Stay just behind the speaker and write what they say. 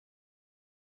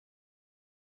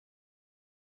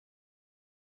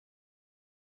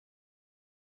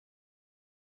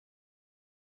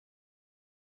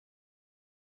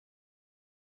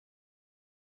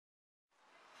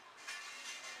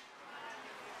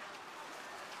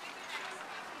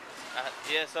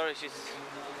Yeah, sorry, she's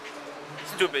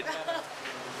stupid.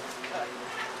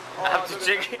 I have to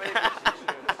check it.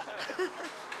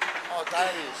 Oh,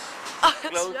 dejligt.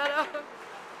 Close. Shut up.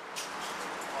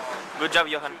 Good job,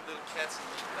 Johan.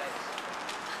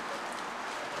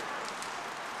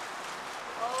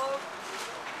 Oh.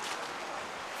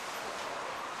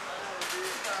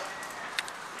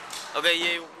 Okay,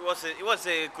 yeah, it was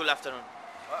a cool afternoon.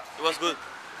 What? It was good.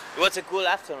 It was a cool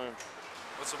afternoon.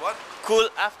 What's the what? Cool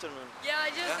afternoon. Yeah, I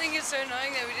just think it's so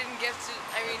annoying that we didn't get to,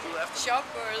 shop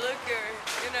or look or,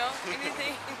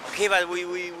 anything. Okay, but we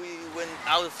went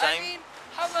out of time. I mean,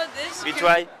 how about this? We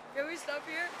tried. Can we stop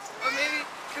here? Or maybe,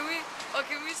 can we...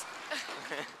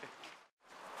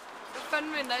 Det er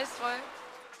fandme en nice trøje.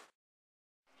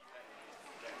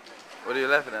 What are you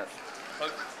laughing at?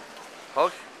 Hulk.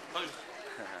 Hulk? Hulk.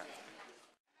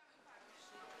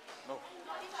 No.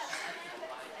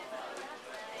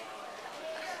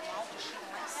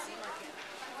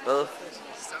 Hvad?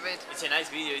 Stop it. It's a nice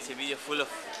video. It's a video full of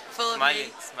Full of smiling,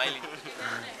 me. smiling,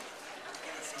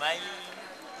 smiling.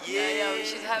 Yeah, we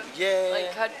should have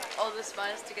cut all the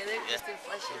smiles together just in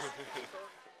flashes.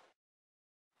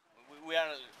 We are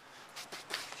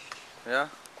Yeah?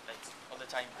 like all the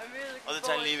time. I'm really All the looking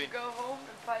time forward leaving. to go home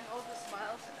and find all the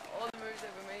smiles and all the moves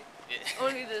that we made. Yeah.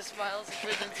 Only the smiles and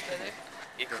put them together.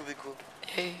 It could be cool.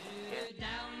 Hey.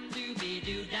 Down, doobie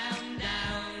doo, down,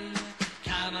 down.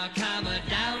 Comma, comma,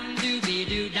 down.